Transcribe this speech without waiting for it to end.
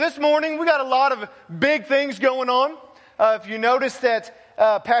This morning, we got a lot of big things going on. If you notice that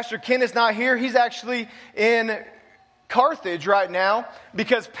Pastor Ken is not here, he's actually in Carthage right now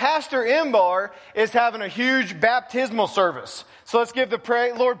because Pastor Imbar is having a huge baptismal service. So let's give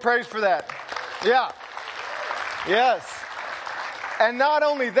the Lord praise for that. Yeah. Yes. And not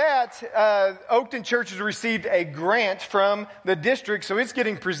only that, Oakton Church has received a grant from the district, so it's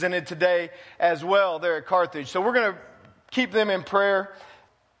getting presented today as well there at Carthage. So we're going to keep them in prayer.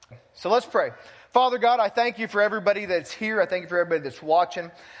 So let's pray. Father God, I thank you for everybody that's here. I thank you for everybody that's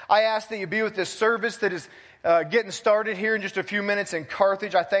watching. I ask that you be with this service that is getting started here in just a few minutes in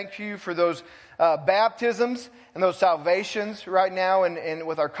Carthage. I thank you for those baptisms and those salvations right now and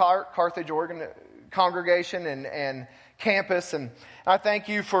with our Carthage congregation and campus. And I thank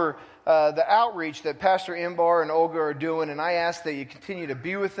you for the outreach that Pastor Imbar and Olga are doing. And I ask that you continue to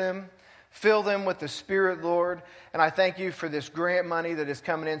be with them. Fill them with the Spirit, Lord. And I thank you for this grant money that is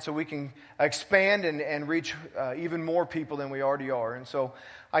coming in so we can expand and reach even more people than we already are. And so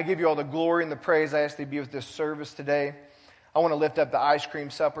I give you all the glory and the praise. I ask that you be with this service today. I want to lift up the ice cream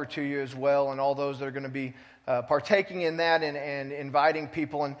supper to you as well and all those that are going to be partaking in that and inviting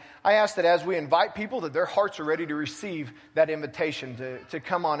people. And I ask that as we invite people that their hearts are ready to receive that invitation to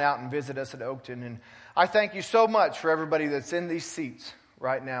come on out and visit us at Oakton. And I thank you so much for everybody that's in these seats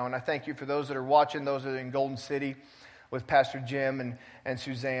right now. And I thank you for those that are watching, those that are in Golden City with Pastor Jim and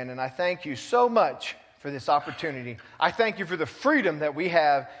Suzanne. And I thank you so much for this opportunity. I thank you for the freedom that we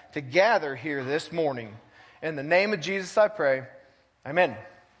have to gather here this morning. In the name of Jesus I pray. Amen.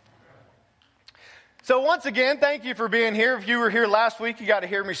 So once again, thank you for being here. If you were here last week, you got to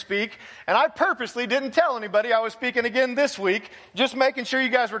hear me speak. And I purposely didn't tell anybody I was speaking again this week, just making sure you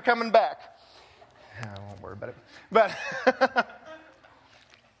guys were coming back. I won't worry about it. But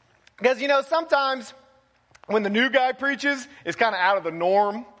because, sometimes when the new guy preaches, it's kind of out of the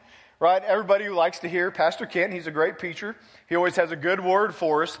norm, right? Everybody likes to hear Pastor Kent. He's a great preacher. He always has a good word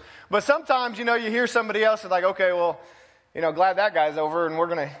for us. But sometimes, you hear somebody else and like, okay, well, glad that guy's over and we're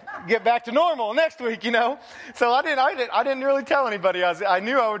going to get back to normal next week, So I didn't really tell anybody. I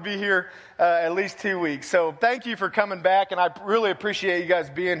knew I would be here at least 2 weeks. So thank you for coming back, and I really appreciate you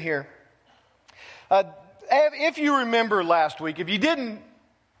guys being here. If you remember last week, if you didn't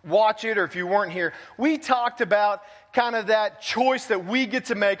watch it or if you weren't here, we talked about kind of that choice that we get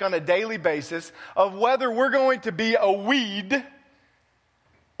to make on a daily basis of whether we're going to be a weed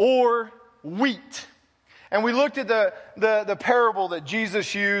or wheat. And we looked at the parable that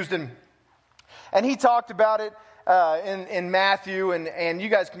Jesus used, and he talked about it in Matthew, and you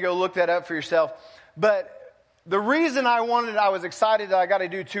guys can go look that up for yourself. But the reason I was excited that I got to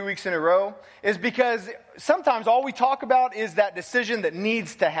do 2 weeks in a row is because sometimes all we talk about is that decision that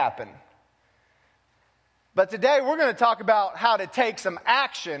needs to happen. But today we're going to talk about how to take some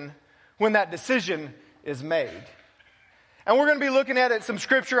action when that decision is made. And we're going to be looking at some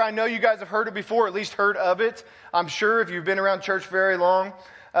scripture. I know you guys have heard it before, at least heard of it. I'm sure if you've been around church very long.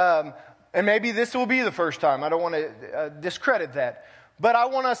 And maybe this will be the first time. I don't want to discredit that. But I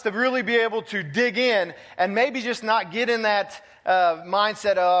want us to really be able to dig in and maybe just not get in that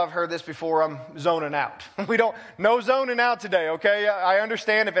mindset of, I've heard this before, I'm zoning out. No zoning out today, okay? I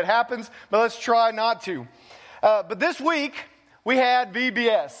understand if it happens, but let's try not to. But this week, we had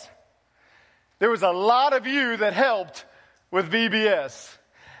VBS. There was a lot of you that helped with VBS.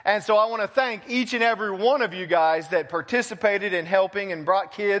 And so I want to thank each and every one of you guys that participated in helping and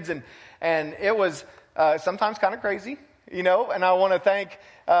brought kids. And it was sometimes kind of crazy. And I want to thank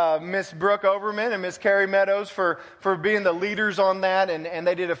Miss Brooke Overman and Miss Carrie Meadows for being the leaders on that, and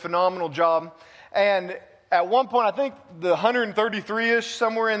they did a phenomenal job. And at one point, I think the 133-ish,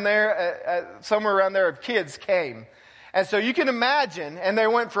 somewhere in there, somewhere around there of kids came. And so you can imagine, and they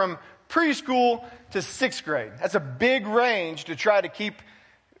went from preschool to 6th grade. That's a big range to try to keep,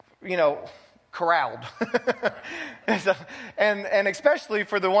 corralled. and especially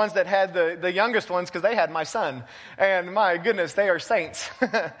for the ones that had the youngest ones, because they had my son. And my goodness, they are saints.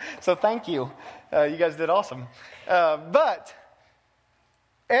 So thank you. You guys did awesome. But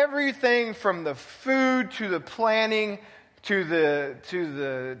everything from the food to the planning to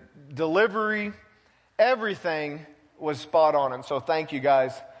the delivery, everything was spot on. And so thank you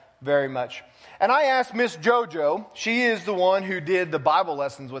guys very much. And I asked Miss JoJo, she is the one who did the Bible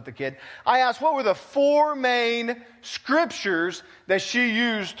lessons with the kid. I asked what were the 4 main scriptures that she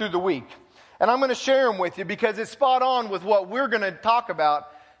used through the week. And I'm going to share them with you because it's spot on with what we're going to talk about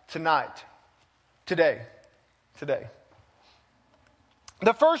today. The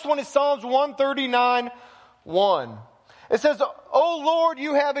first one is Psalms 139:1. It says, "O Lord,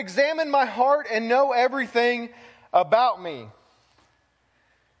 you have examined my heart and know everything about me."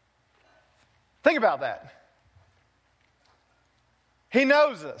 Think about that. He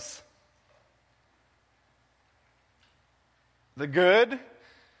knows us. The good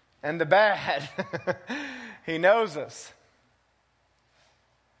and the bad. He knows us.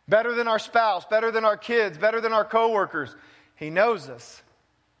 Better than our spouse, better than our kids, better than our coworkers. He knows us.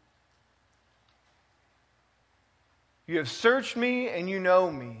 You have searched me and you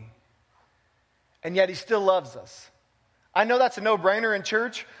know me. And yet he still loves us. I know that's a no-brainer in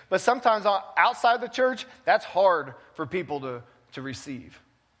church, but sometimes outside the church, that's hard for people to receive.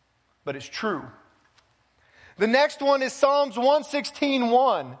 But it's true. The next one is Psalms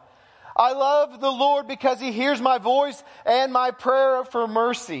 116:1. I love the Lord because he hears my voice and my prayer for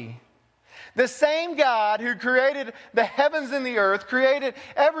mercy. The same God who created the heavens and the earth, created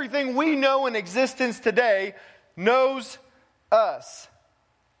everything we know in existence today, knows us.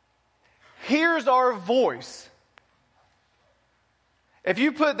 Hears our voice. If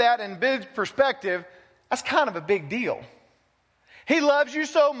you put that in big perspective, that's kind of a big deal. He loves you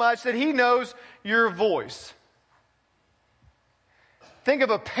so much that he knows your voice. Think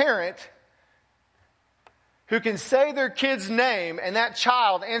of a parent who can say their kid's name and that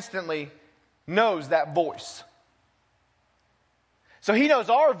child instantly knows that voice. So he knows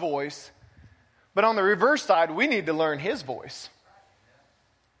our voice, but on the reverse side, we need to learn his voice.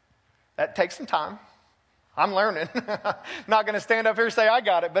 That takes some time. I'm learning. Not going to stand up here and say I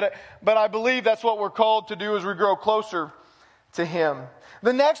got it, but I believe that's what we're called to do as we grow closer to him.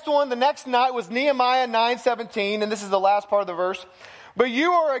 The next night was Nehemiah 9:17, and this is the last part of the verse. But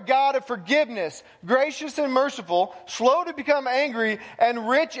you are a God of forgiveness, gracious and merciful, slow to become angry, and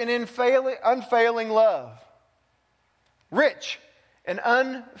rich in unfailing love. Rich in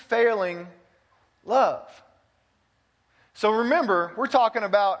unfailing love. So remember, we're talking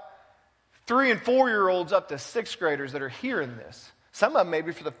about 3 and 4-year-olds up to 6th graders that are hearing this. Some of them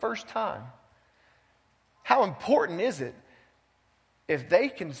maybe for the first time. How important is it if they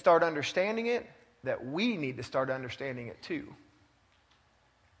can start understanding it, that we need to start understanding it too?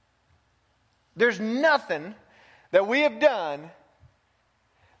 There's nothing that we have done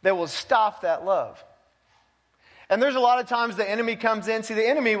that will stop that love. And there's a lot of times the enemy comes in. See, the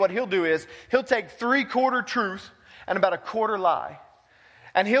enemy, what he'll do is he'll take 3/4 truth and about 1/4 lie.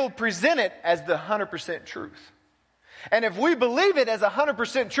 And he'll present it as the 100% truth. And if we believe it as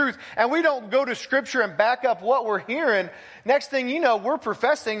 100% truth and we don't go to Scripture and back up what we're hearing, next thing you know, we're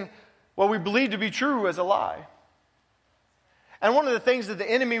professing what we believe to be true as a lie. And one of the things that the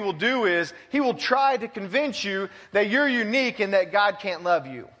enemy will do is he will try to convince you that you're unique and that God can't love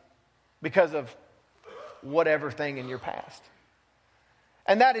you because of whatever thing in your past.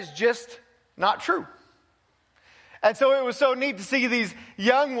 And that is just not true. And so it was so neat to see these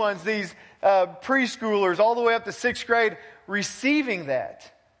young ones, these preschoolers, all the way up to 6th grade, receiving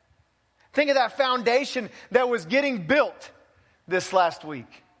that. Think of that foundation that was getting built this last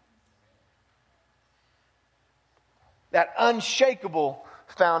week. That unshakable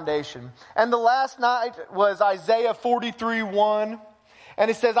foundation. And the last night was Isaiah 43:1. And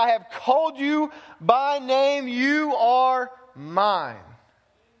it says, I have called you by name, you are mine.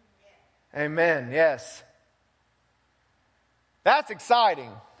 Amen, yes. That's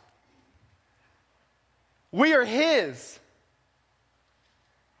exciting. We are his.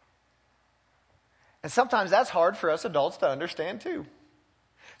 And sometimes that's hard for us adults to understand too.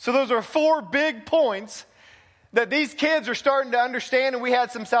 So those are 4 big points that these kids are starting to understand, and we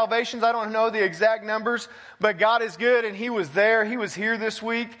had some salvations. I don't know the exact numbers, but God is good, and he was there. He was here this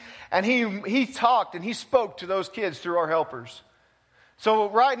week, and he talked and he spoke to those kids through our helpers. So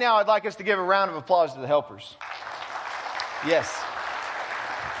right now, I'd like us to give a round of applause to the helpers. Yes.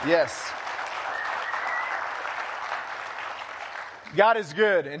 Yes. God is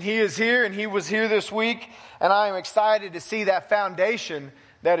good, and he is here, and he was here this week, and I am excited to see that foundation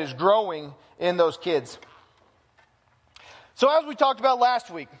that is growing in those kids. So as we talked about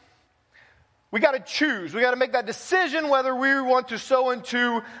last week, we got to choose. We got to make that decision whether we want to sow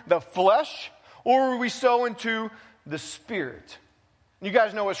into the flesh or we sow into the Spirit. You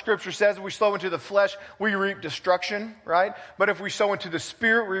guys know what Scripture says. If we sow into the flesh, we reap destruction, right? But if we sow into the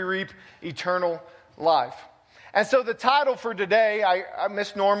Spirit, we reap eternal life. And so the title for today,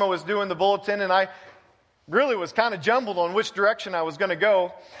 Miss Norma was doing the bulletin, and I really was kind of jumbled on which direction I was going to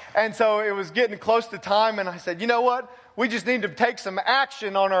go. And so it was getting close to time, and I said, you know what? We just need to take some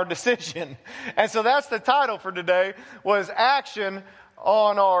action on our decision. And so that's the title for today, was Action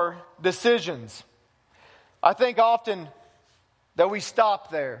on Our Decisions. I think often that we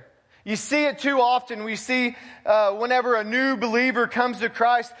stop there. You see it too often. We see whenever a new believer comes to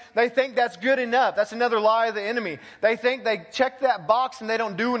Christ, they think that's good enough. That's another lie of the enemy. They think they check that box and they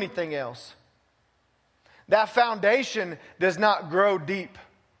don't do anything else. That foundation does not grow deep.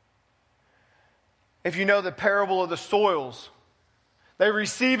 If you know the parable of the soils, they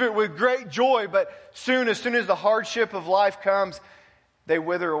receive it with great joy, but as soon as the hardship of life comes, they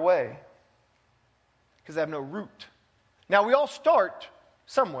wither away because they have no root. Now, we all start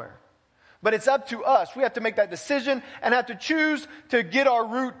somewhere, but it's up to us. We have to make that decision and have to choose to get our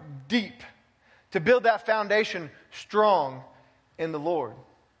root deep, to build that foundation strong in the Lord.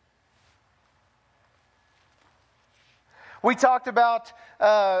 We talked about,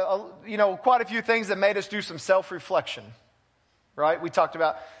 quite a few things that made us do some self-reflection, right? We talked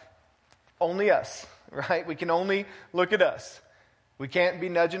about only us, right? We can only look at us. We can't be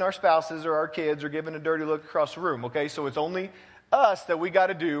nudging our spouses or our kids or giving a dirty look across the room, okay? So it's only us that we got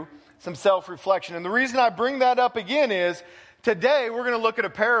to do some self-reflection. And the reason I bring that up again is today we're going to look at a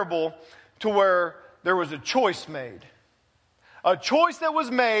parable to where there was a choice made. A choice that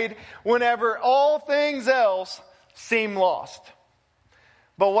was made whenever all things else seem lost.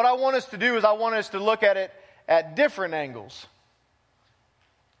 But what I want us to do is I want us to look at it at different angles.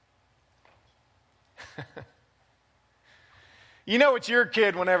 You know it's your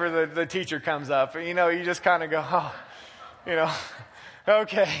kid whenever the teacher comes up. You know, you just kind of go,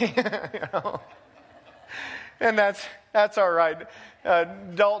 okay. And that's all right.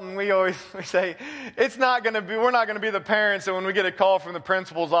 Dalton, we say, we're not going to be the parents, and when we get a call from the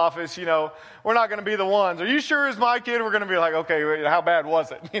principal's office, we're not going to be the ones. Are you sure it's my kid? We're going to be like, okay, how bad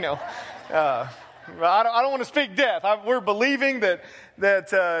was it? I don't want to speak death. We're believing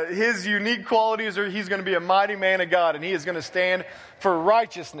that his unique qualities are he's going to be a mighty man of God, and he is going to stand for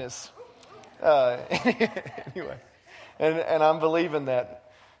righteousness. Anyway, and I'm believing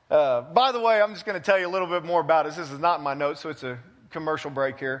that. By the way, I'm just going to tell you a little bit more about it. This is not in my notes, so it's a commercial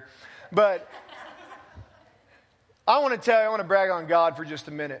break here. But I want to brag on God for just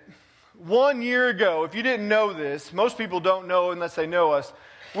a minute. 1 year ago, if you didn't know this, most people don't know unless they know us,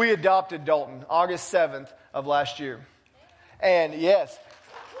 we adopted Dalton August 7th of last year. And yes,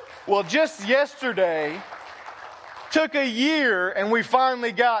 well, just yesterday, took a year, and we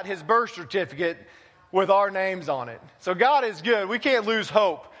finally got his birth certificate with our names on it. So God is good. We can't lose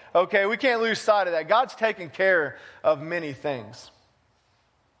hope. Okay, we can't lose sight of that. God's taken care of many things.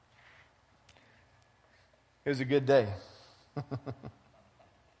 It was a good day.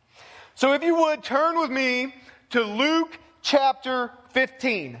 So if you would, turn with me to Luke chapter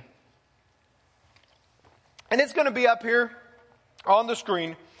 15. And it's going to be up here on the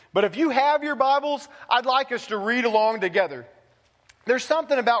screen. But if you have your Bibles, I'd like us to read along together. There's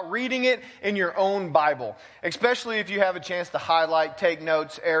something about reading it in your own Bible, especially if you have a chance to highlight, take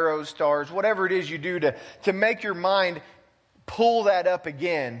notes, arrows, stars, whatever it is you do to make your mind pull that up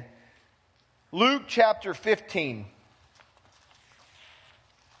again. Luke chapter 15.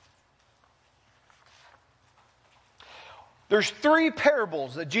 There's 3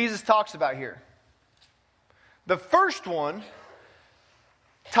 parables that Jesus talks about here. The first one,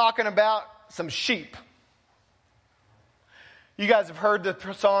 talking about some sheep. You guys have heard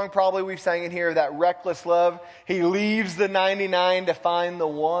the song, probably we've sang it here, that reckless love. He leaves the 99 to find the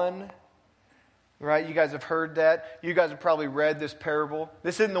one. Right? You guys have heard that. You guys have probably read this parable.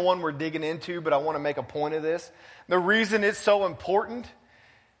 This isn't the one we're digging into, but I want to make a point of this. The reason it's so important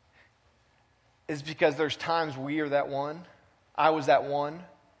is because there's times we are that one. I was that one.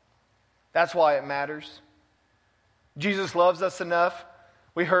 That's why it matters. Jesus loves us enough.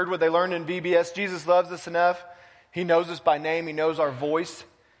 We heard what they learned in VBS. Jesus loves us enough. He knows us by name. He knows our voice.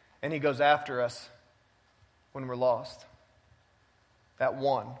 And he goes after us when we're lost. That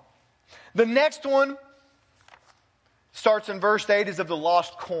one. The next one starts in verse 8 is of the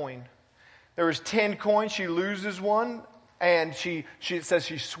lost coin. There was 10 coins. She loses one. And it says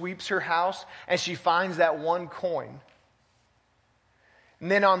she sweeps her house. And she finds that one coin. And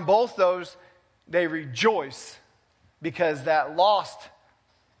then on both those, they rejoice. Because that lost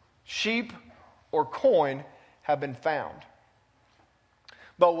sheep or coin have been found.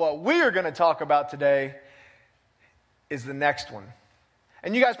 But what we are going to talk about today is the next one.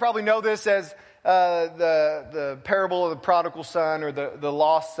 And you guys probably know this as the parable of the prodigal son or the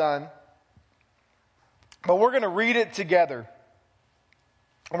lost son. But we're going to read it together.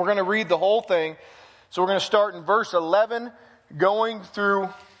 And we're going to read the whole thing. So we're going to start in verse 11 going through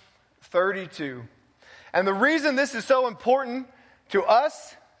 32. And the reason this is so important to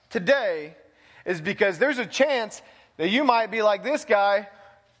us today is because there's a chance that you might be like this guy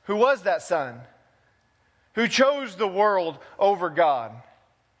who was that son, who chose the world over God.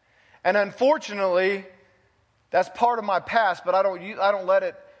 And unfortunately, that's part of my past, but I don't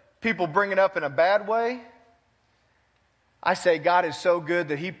let people bring it up in a bad way. I say God is so good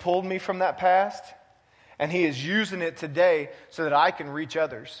that he pulled me from that past, And He is using it today so that I can reach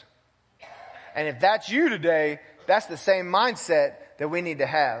others. And if that's you today, that's the same mindset that we need to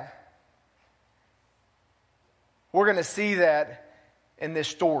have. We're going to see that in this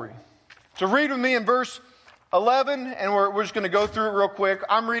story. So read with me in verse 11, and we're just going to go through it real quick.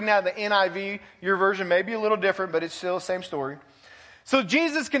 I'm reading out of the NIV. Your version may be a little different, but it's still the same story. So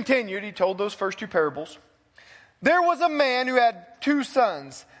Jesus continued. He told those first two parables. There was a man who had 2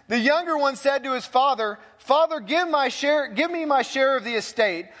 sons. The younger one said to his father, "Father, give me my share of the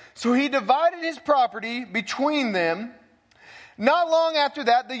estate." So he divided his property between them. Not long after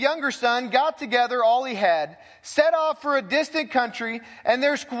that, the younger son got together all he had, set off for a distant country, and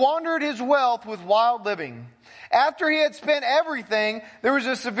there squandered his wealth with wild living. After he had spent everything, there was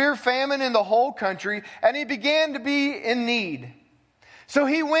a severe famine in the whole country, and he began to be in need. So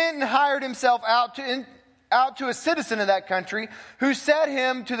he went and hired himself out to a citizen of that country, who set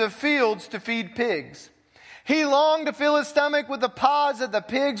him to the fields to feed pigs. He longed to fill his stomach with the pods that the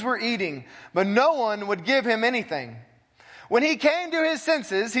pigs were eating, but no one would give him anything. When he came to his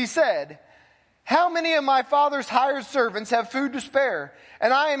senses, he said, "How many of my father's hired servants have food to spare,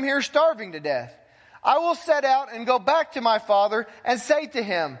 and I am here starving to death? I will set out and go back to my father and say to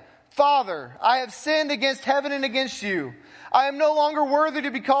him, 'Father, I have sinned against heaven and against you. I am no longer worthy to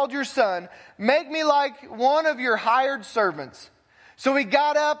be called your son. Make me like one of your hired servants.' So he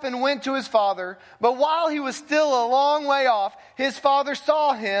got up and went to his father. But while he was still a long way off, his father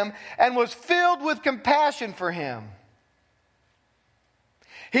saw him and was filled with compassion for him.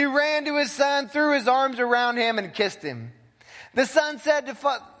 He ran to his son, threw his arms around him, and kissed him. The son said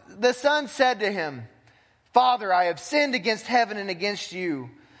to him, 'Father, I have sinned against heaven and against you.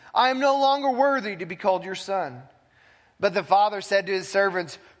 I am no longer worthy to be called your son.' But the father said to his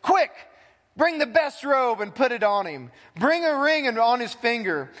servants, 'Quick, bring the best robe and put it on him. Bring a ring on his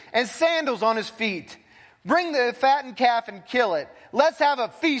finger and sandals on his feet. Bring the fattened calf and kill it. Let's have a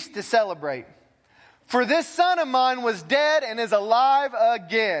feast to celebrate. For this son of mine was dead and is alive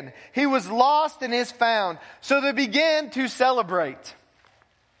again. He was lost and is found.' So they began to celebrate.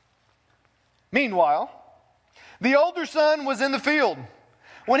 Meanwhile, the older son was in the field.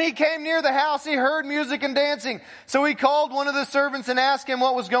 When he came near the house, he heard music and dancing. So he called one of the servants and asked him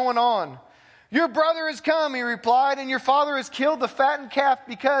what was going on. 'Your brother has come,' he replied, 'and your father has killed the fattened calf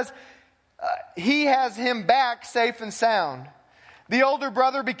because he has him back safe and sound.' The older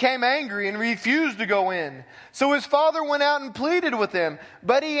brother became angry and refused to go in. So his father went out and pleaded with him.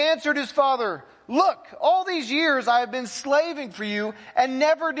 But he answered his father, 'Look, all these years I have been slaving for you and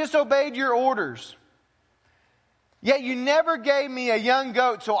never disobeyed your orders. Yet you never gave me a young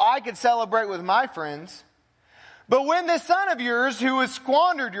goat so I could celebrate with my friends. But when this son of yours, who has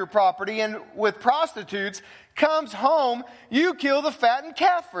squandered your property and with prostitutes, comes home, you kill the fattened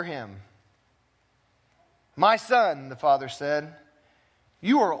calf for him.' 'My son,' the father said,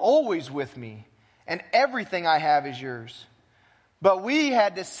 'you are always with me, and everything I have is yours. But we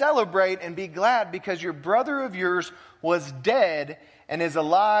had to celebrate and be glad because your brother of yours was dead and is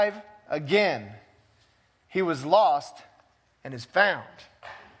alive again. He was lost and is found.'"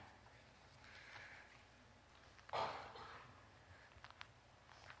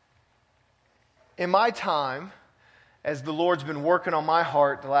 In my time, as the Lord's been working on my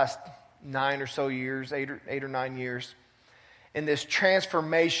heart the last 9 or so years, 8 or 9 years, in this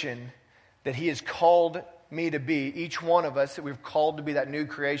transformation that He has called me to be, each one of us, that we've called to be that new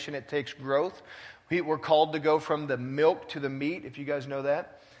creation, it takes growth. We're called to go from the milk to the meat, if you guys know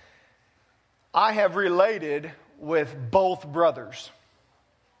that. I have related with both brothers.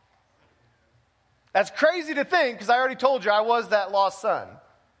 That's crazy to think, because I already told you I was that lost son.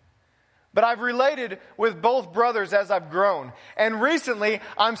 But I've related with both brothers as I've grown. And recently,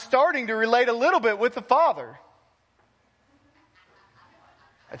 I'm starting to relate a little bit with the father.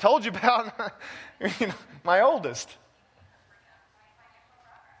 I told you about my oldest.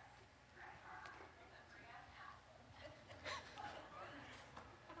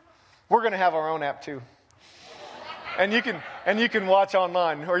 We're going to have our own app too. And you can watch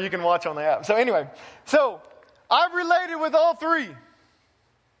online, or you can watch on the app. So anyway, I've related with all three.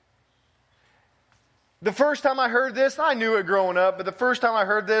 The first time I heard this, I knew it growing up, but the first time I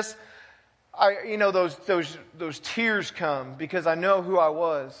heard this, those tears come because I know who I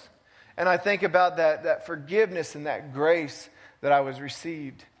was. And I think about that forgiveness and that grace that I was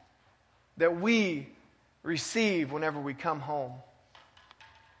received, that we receive whenever we come home.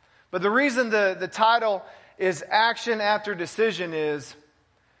 But the reason the title is Action After Decision is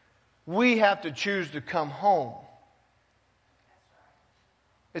we have to choose to come home.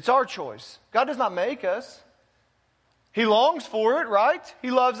 It's our choice. God does not make us. He longs for it, right?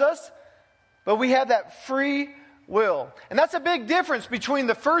 He loves us. But we have that free will. And that's a big difference between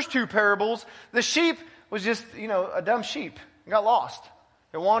the first two parables. The sheep was just, a dumb sheep. It got lost.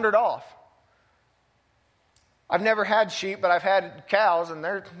 It wandered off. I've never had sheep, but I've had cows, and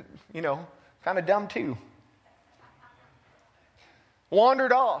they're, kind of dumb too.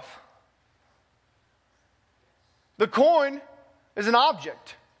 Wandered off. The coin is an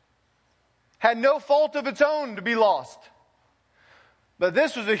object. Had no fault of its own to be lost. But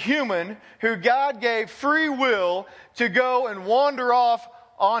this was a human who God gave free will to go and wander off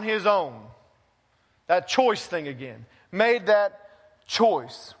on his own. That choice thing again. Made that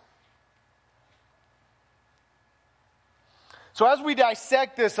choice. So as we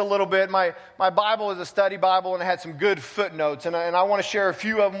dissect this a little bit, my Bible is a study Bible and it had some good footnotes. And I want to share a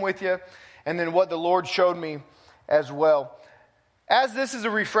few of them with you and then what the Lord showed me as well. As this is a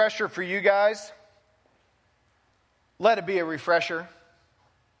refresher for you guys, let it be a refresher.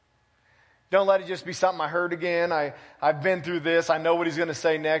 Don't let it just be something I heard again. I've been through this. I know what he's going to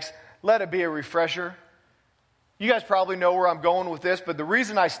say next. Let it be a refresher. You guys probably know where I'm going with this, but the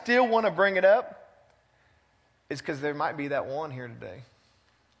reason I still want to bring it up is because there might be that one here today.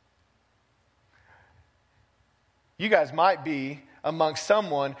 You guys might be amongst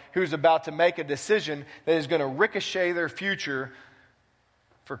someone who's about to make a decision that is going to ricochet their future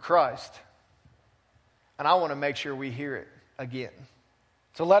for Christ. And I want to make sure we hear it again.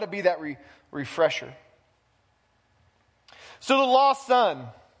 So let it be that refresher. So the lost son.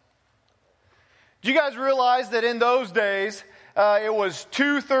 Do you guys realize that in those days, it was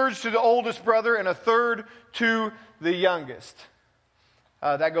 2/3 to the oldest brother and 1/3 to the youngest?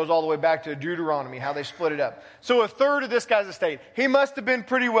 That goes all the way back to Deuteronomy, how they split it up. So 1/3 of this guy's estate. He must have been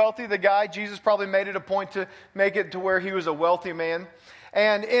pretty wealthy, the guy. Jesus probably made it a point to make it to where he was a wealthy man.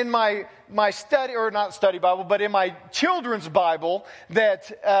 And in my study, or not study Bible, but in my children's Bible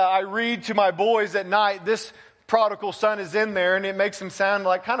that I read to my boys at night, this prodigal son is in there, and it makes him sound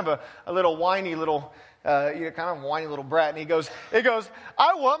like kind of a little whiny little, kind of whiny little brat. And it goes,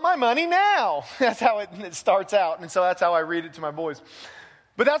 I want my money now. That's how it starts out. And so that's how I read it to my boys.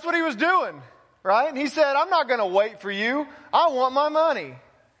 But that's what he was doing, right? And he said, I'm not going to wait for you. I want my money.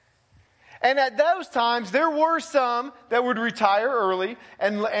 And at those times, there were some that would retire early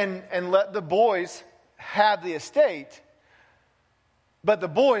and let the boys have the estate. But the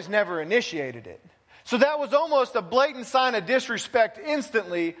boys never initiated it. So that was almost a blatant sign of disrespect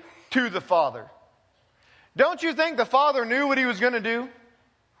instantly to the father. Don't you think the father knew what he was going to do?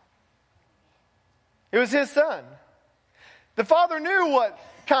 It was his son. The father knew what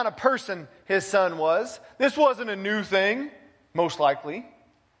kind of person his son was. This wasn't a new thing, most likely.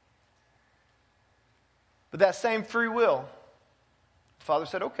 But that same free will, the father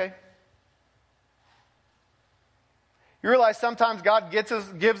said, okay. You realize sometimes God gives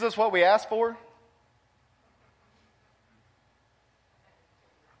us what we ask for?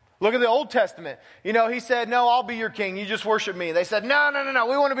 Look at the Old Testament. He said, no, I'll be your king. You just worship me. They said, no.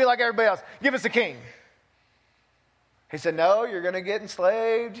 We want to be like everybody else. Give us a king. He said, no, you're going to get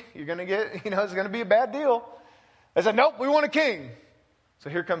enslaved. You're going to get, it's going to be a bad deal. They said, nope, we want a king. So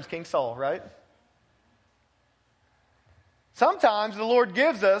here comes King Saul, right? Sometimes the Lord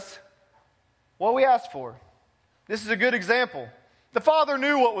gives us what we ask for. This is a good example. The father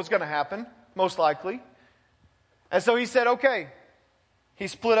knew what was going to happen, most likely. And so he said, okay. He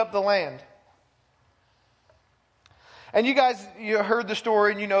split up the land. And you guys, you heard the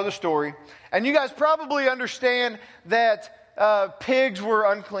story and you know the story. And you guys probably understand that pigs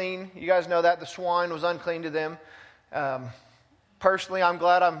were unclean. You guys know that. The swine was unclean to them. Personally, I'm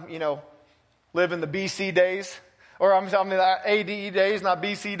glad I'm, live in the BC days. Or I'm the ADE days, not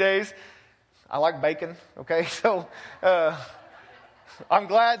BC days. I like bacon, okay? So I'm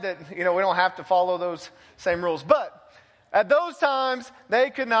glad that, we don't have to follow those same rules. But at those times,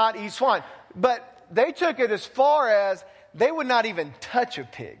 they could not eat swine. But they took it as far as they would not even touch a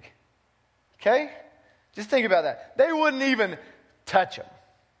pig. Okay? Just think about that. They wouldn't even touch them.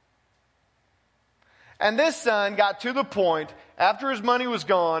 And this son got to the point, after his money was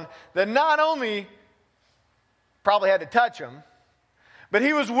gone, that not only probably had to touch him, but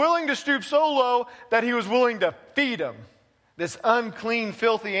he was willing to stoop so low that he was willing to feed him, this unclean,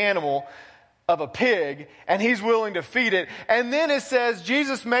 filthy animal of a pig, and he's willing to feed it. And then it says,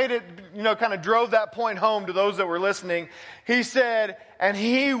 Jesus made it, kind of drove that point home to those that were listening. He said, and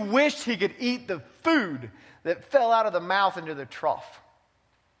he wished he could eat the food that fell out of the mouth into the trough.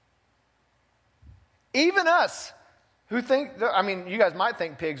 Even us, who think, you guys might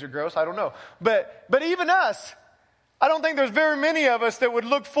think pigs are gross, I don't know. But even us, I don't think there's very many of us that would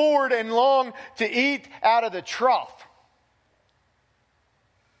look forward and long to eat out of the trough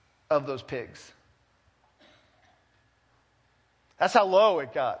of those pigs. That's how low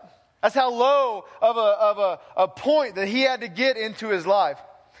it got. That's how low of a point that he had to get into his life.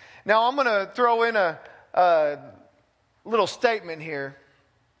 Now I'm going to throw in a little statement here.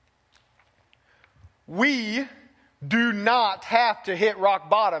 We do not have to hit rock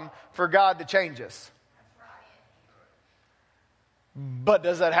bottom for God to change us. But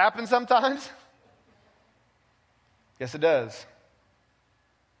does that happen sometimes? Yes, it does.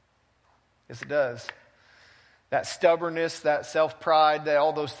 Yes, it does. That stubbornness, that self-pride, that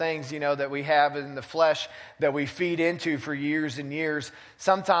all those things, that we have in the flesh that we feed into for years and years.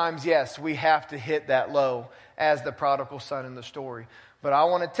 Sometimes, yes, we have to hit that low as the prodigal son in the story. But I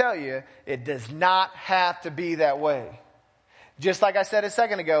want to tell you, it does not have to be that way. Just like I said a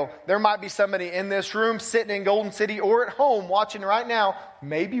second ago, there might be somebody in this room sitting in Golden City or at home watching right now,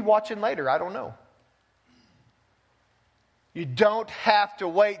 maybe watching later, I don't know. You don't have to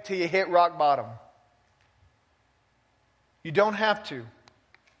wait till you hit rock bottom. You don't have to.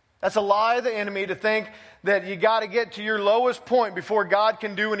 That's a lie of the enemy to think that you got to get to your lowest point before God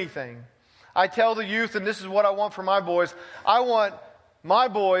can do anything. I tell the youth, and this is what I want for my boys, I want my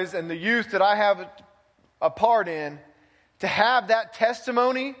boys and the youth that I have a part in to have that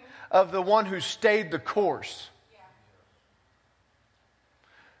testimony of the one who stayed the course.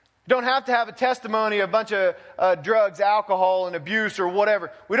 You don't have to have a testimony of a bunch of drugs, alcohol, and abuse or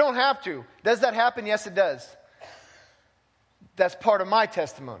whatever. We don't have to. Does that happen? Yes, it does. That's part of my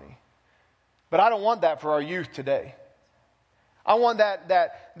testimony. But I don't want that for our youth today. I want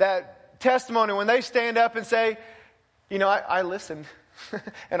that testimony when they stand up and say, I listened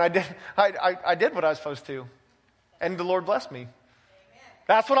and I did what I was supposed to. And the Lord blessed me. Amen.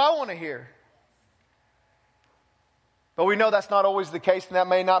 That's what I want to hear. But we know that's not always the case, and that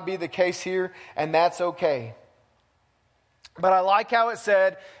may not be the case here, and that's okay. But I like how it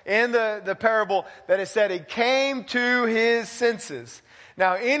said in the parable that it said he came to his senses.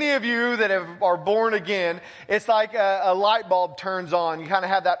 Now, any of you that are born again, it's like a light bulb turns on. You kind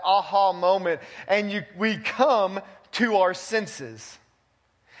of have that aha moment, and we come to our senses.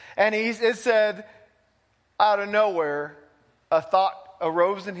 And it said, out of nowhere, a thought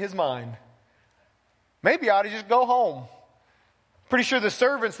arose in his mind. Maybe I ought to just go home. Pretty sure the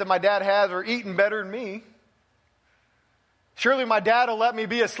servants that my dad has are eating better than me. Surely my dad will let me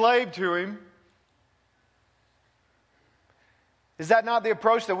be a slave to him. Is that not the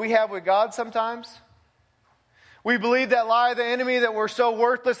approach that we have with God sometimes? We believe that lie of the enemy that we're so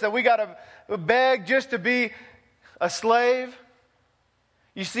worthless that we got to beg just to be a slave.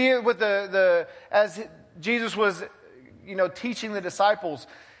 You see it with as Jesus was, teaching the disciples.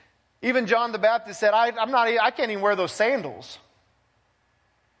 Even John the Baptist said, I can't even wear those sandals.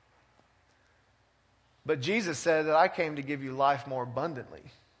 But Jesus said that I came to give you life more abundantly.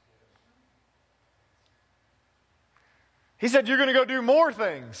 He said, you're going to go do more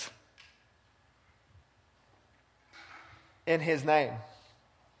things in His name.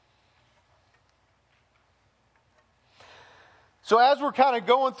 So as we're kind of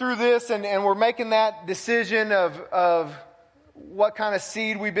going through this and we're making that decision of what kind of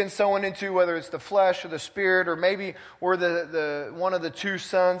seed we've been sowing into, whether it's the flesh or the spirit, or maybe we're the one of the two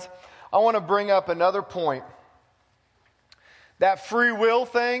sons, I want to bring up another point. That free will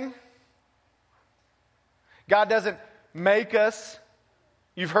thing, God doesn't make us.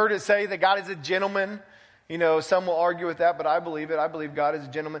 You've heard it say that God is a gentleman. Some will argue with that, but I believe it. I believe God is a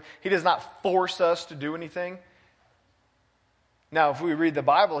gentleman. He does not force us to do anything. Now, if we read the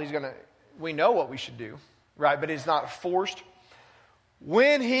Bible, we know what we should do, right? But it's not forced.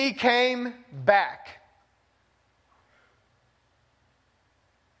 When He came back,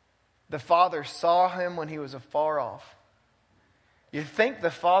 the Father saw Him when He was afar off. You think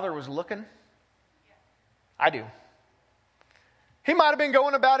the Father was looking? I do. He might have been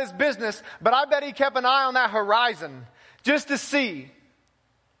going about His business, but I bet He kept an eye on that horizon just to see.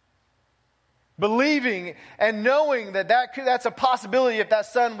 Believing and knowing that's a possibility if that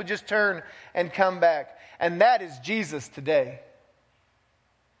son would just turn and come back. And that is Jesus today.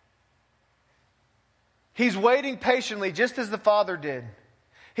 He's waiting patiently just as the Father did.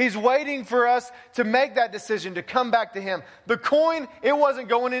 He's waiting for us to make that decision to come back to Him. The coin, it wasn't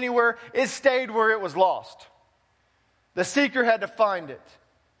going anywhere. It stayed where it was lost. The seeker had to find it.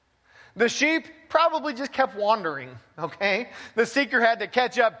 The sheep probably just kept wandering, okay? The seeker had to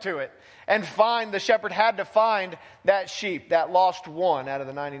catch up to it and the shepherd had to find that sheep, that lost one out of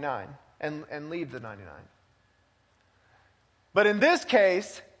the 99 and leave the 99. But in this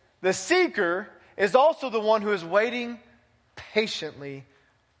case, the seeker is also the one who is waiting patiently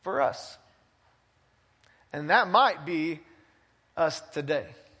for us. And that might be us today.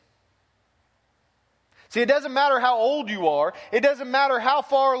 See, it doesn't matter how old you are. It doesn't matter how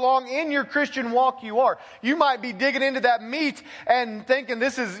far along in your Christian walk you are. You might be digging into that meat and thinking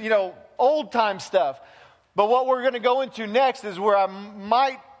this is, old time stuff. But what we're going to go into next is where I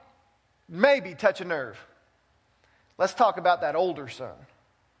might maybe touch a nerve. Let's talk about that older son.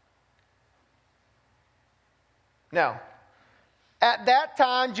 Now, at that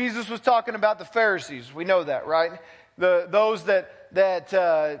time, Jesus was talking about the Pharisees. We know that, right? Those that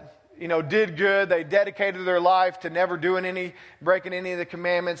did good. They dedicated their life to never breaking any of the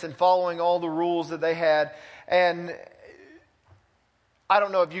commandments and following all the rules that they had. And I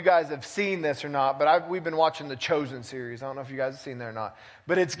don't know if you guys have seen this or not, but we've been watching the Chosen series. I don't know if you guys have seen that or not.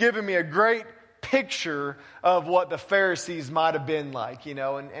 But it's given me a great picture of what the Pharisees might have been like,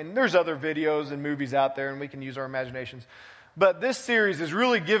 and there's other videos and movies out there, and we can use our imaginations. But this series has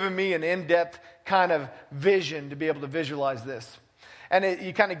really given me an in-depth kind of vision to be able to visualize this. And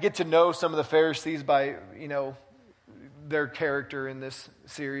you kind of get to know some of the Pharisees by, their character in this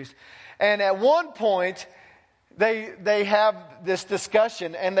series. And at one point, they have this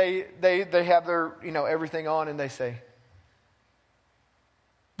discussion, and they have their, everything on, and they say,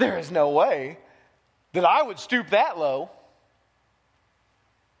 there is no way that I would stoop that low.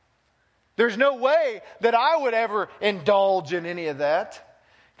 There's no way that I would ever indulge in any of that,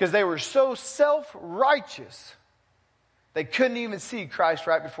 because they were so self-righteous. They couldn't even see Christ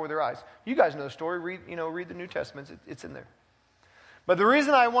right before their eyes. You guys know the story. Read the New Testament. It's in there. But the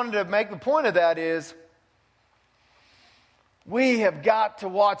reason I wanted to make the point of that is we have got to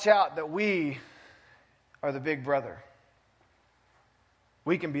watch out that we are the big brother.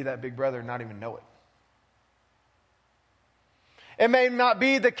 We can be that big brother and not even know it. It may not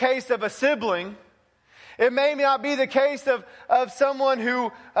be the case of a sibling. It may not be the case of someone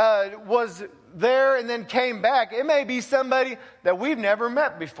who was there and then came back. It may be somebody that we've never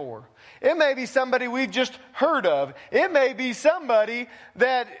met before. It may be somebody we've just heard of. It may be somebody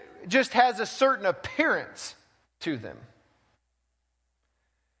that just has a certain appearance to them.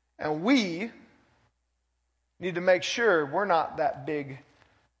 And we need to make sure we're not that big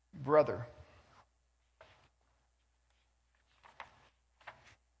brother.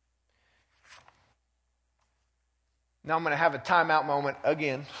 Now I'm going to have a timeout moment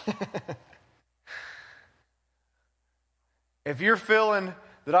again. If you're feeling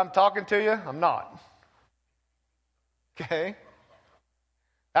that I'm talking to you, I'm not. Okay?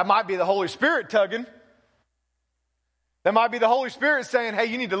 That might be the Holy Spirit tugging. That might be the Holy Spirit saying, hey,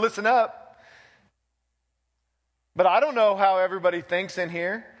 you need to listen up. But I don't know how everybody thinks in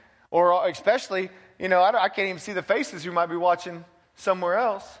here. Or especially, I can't even see the faces who might be watching somewhere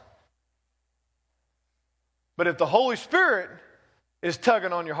else. But if the Holy Spirit is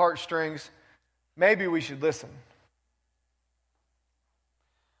tugging on your heartstrings, maybe we should listen.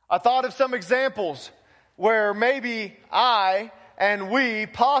 I thought of some examples where maybe I and we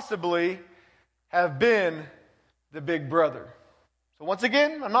possibly have been the big brother. So once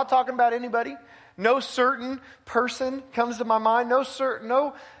again, I'm not talking about anybody. No certain person comes to my mind. No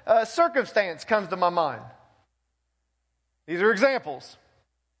circumstance comes to my mind. These are examples.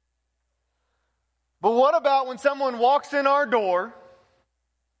 But what about when someone walks in our door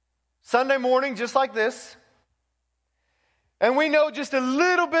Sunday morning just like this, and we know just a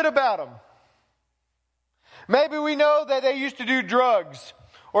little bit about them? Maybe we know that they used to do drugs,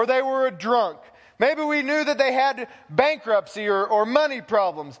 or they were a drunk. Maybe we knew that they had bankruptcy or money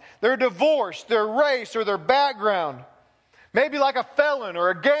problems. They're divorced, their race, or their background. Maybe like a felon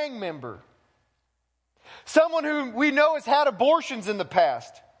or a gang member. Someone who we know has had abortions in the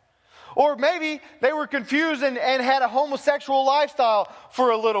past. Or maybe they were confused and had a homosexual lifestyle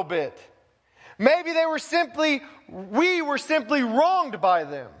for a little bit. Maybe we were simply wronged by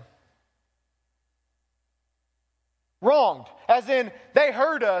them. Wronged, as in they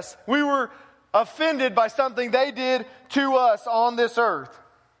hurt us. We were offended by something they did to us on this earth.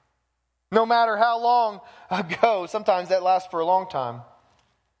 No matter how long ago, sometimes that lasts for a long time.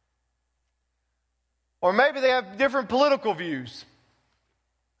 Or maybe they have different political views.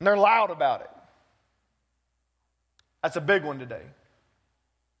 And they're loud about it. That's a big one today.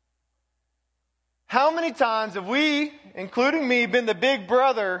 How many times have we, including me, been the big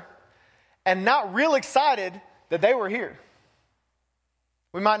brother and not real excited that they were here?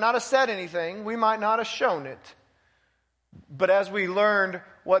 We might not have said anything. We might not have shown it. But as we learned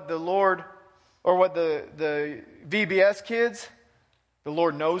what the Lord, or what the VBS kids, the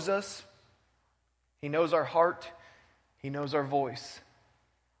Lord knows us. He knows our heart. He knows our voice.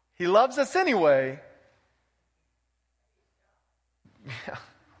 He loves us anyway. Yeah,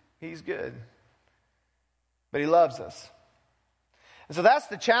 He's good. But He loves us. And so that's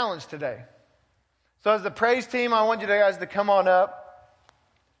the challenge today. So as the praise team, I want you guys to come on up.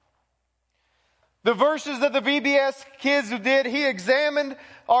 The verses that the VBS kids did, He examined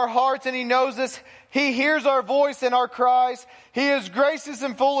our hearts and He knows us. He hears our voice and our cries. He is gracious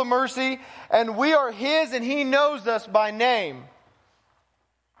and full of mercy, and we are His, and He knows us by name.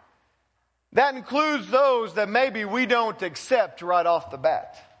 That includes those that maybe we don't accept right off the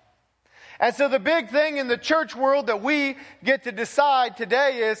bat. And so the big thing in the church world that we get to decide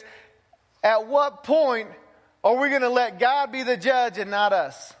today is, at what point are we going to let God be the judge and not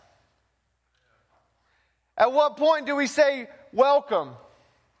us? At what point do we say welcome?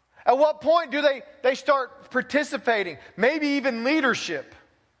 At what point do they start participating? Maybe even leadership.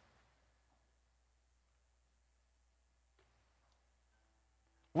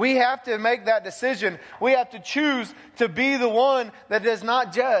 We have to make that decision. We have to choose to be the one that does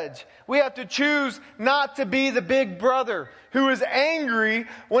not judge. We have to choose not to be the big brother who is angry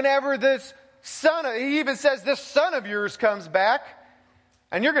whenever he even says, this son of yours comes back,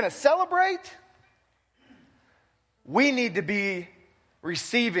 and you're going to celebrate? We need to be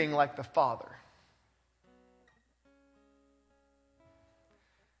receiving like the Father.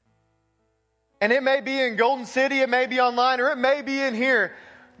 And it may be in Golden City, it may be online, or it may be in here,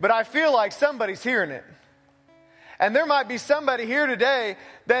 but I feel like somebody's hearing it. And there might be somebody here today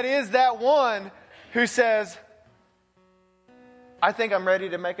that is that one who says, I think I'm ready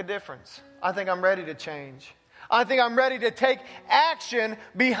to make a difference. I think I'm ready to change. I think I'm ready to take action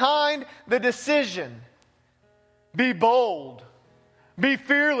behind the decision. Be bold. Be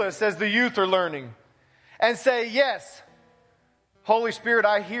fearless, as the youth are learning. And say, yes, Holy Spirit,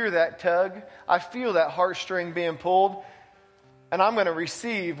 I hear that tug. I feel that heartstring being pulled. And I'm going to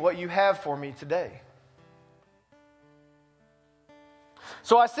receive what you have for me today.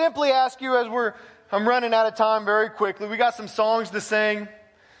 So I simply ask you, as I'm running out of time very quickly. We got some songs to sing.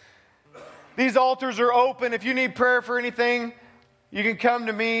 These altars are open. If you need prayer for anything, you can come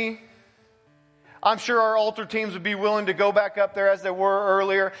to me. I'm sure our altar teams would be willing to go back up there as they were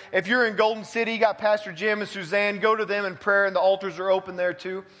earlier. If you're in Golden City, you got Pastor Jim and Suzanne. Go to them in prayer, and the altars are open there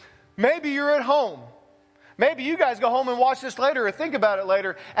too. Maybe you're at home. Maybe you guys go home and watch this later or think about it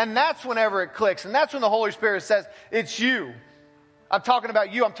later, and that's whenever it clicks. And that's when the Holy Spirit says, it's you. I'm talking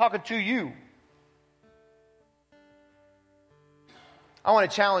about you. I'm talking to you. I want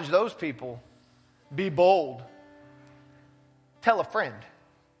to challenge those people. Be bold. Tell a friend.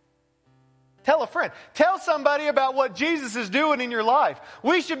 Tell a friend. Tell somebody about what Jesus is doing in your life.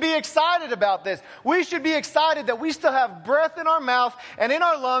 We should be excited about this. We should be excited that we still have breath in our mouth and in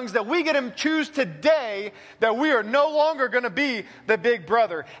our lungs, that we get to choose today that we are no longer going to be the big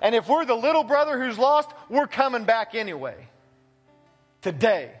brother. And if we're the little brother who's lost, we're coming back anyway.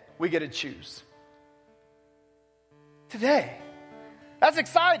 Today, we get to choose. Today. That's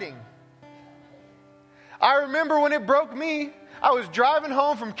exciting. I remember when it broke me. I was driving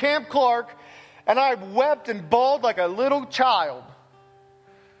home from Camp Clark, and I wept and bawled like a little child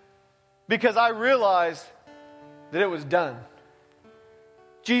because I realized that it was done.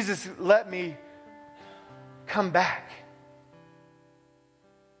 Jesus let me come back.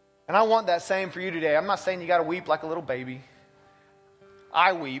 And I want that same for you today. I'm not saying you got to weep like a little baby.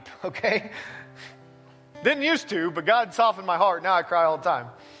 I weep, okay? Didn't used to, but God softened my heart. Now I cry all the time.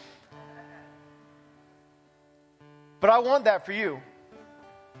 But I want that for you.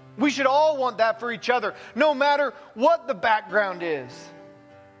 We should all want that for each other, no matter what the background is.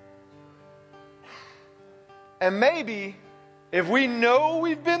 And maybe, if we know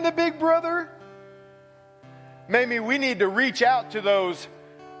we've been the big brother, maybe we need to reach out to those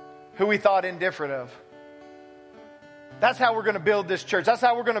who we thought indifferent of. That's how we're going to build this church. That's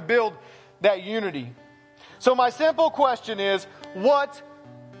how we're going to build that unity. So my simple question is, what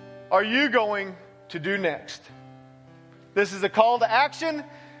are you going to do next? This is a call to action.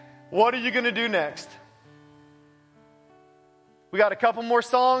 What are you going to do next? We got a couple more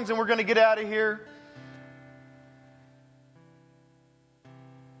songs and we're going to get out of here.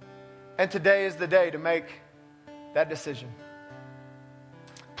 And today is the day to make that decision.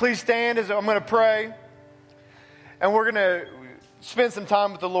 Please stand as I'm going to pray. And we're going to spend some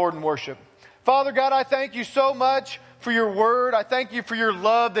time with the Lord in worship. Father God, I thank you so much for your word. I thank you for your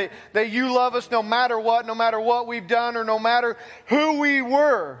love, that you love us no matter what we've done, or no matter who we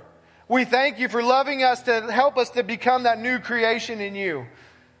were. We thank you for loving us to help us to become that new creation in you.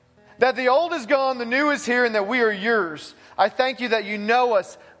 That the old is gone, the new is here, and that we are yours. I thank you that you know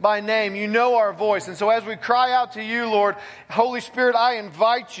us by name. You know our voice. And so as we cry out to you, Lord, Holy Spirit, I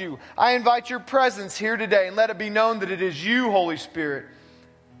invite you. I invite your presence here today, and let it be known that it is you, Holy Spirit,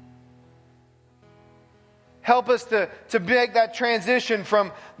 Help us to make that transition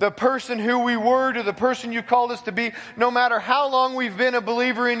from the person who we were to the person you called us to be. No matter how long we've been a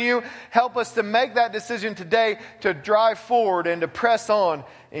believer in you, help us to make that decision today to drive forward and to press on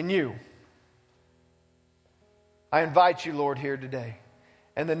in you. I invite you, Lord, here today.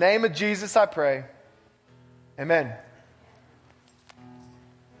 In the name of Jesus, I pray. Amen.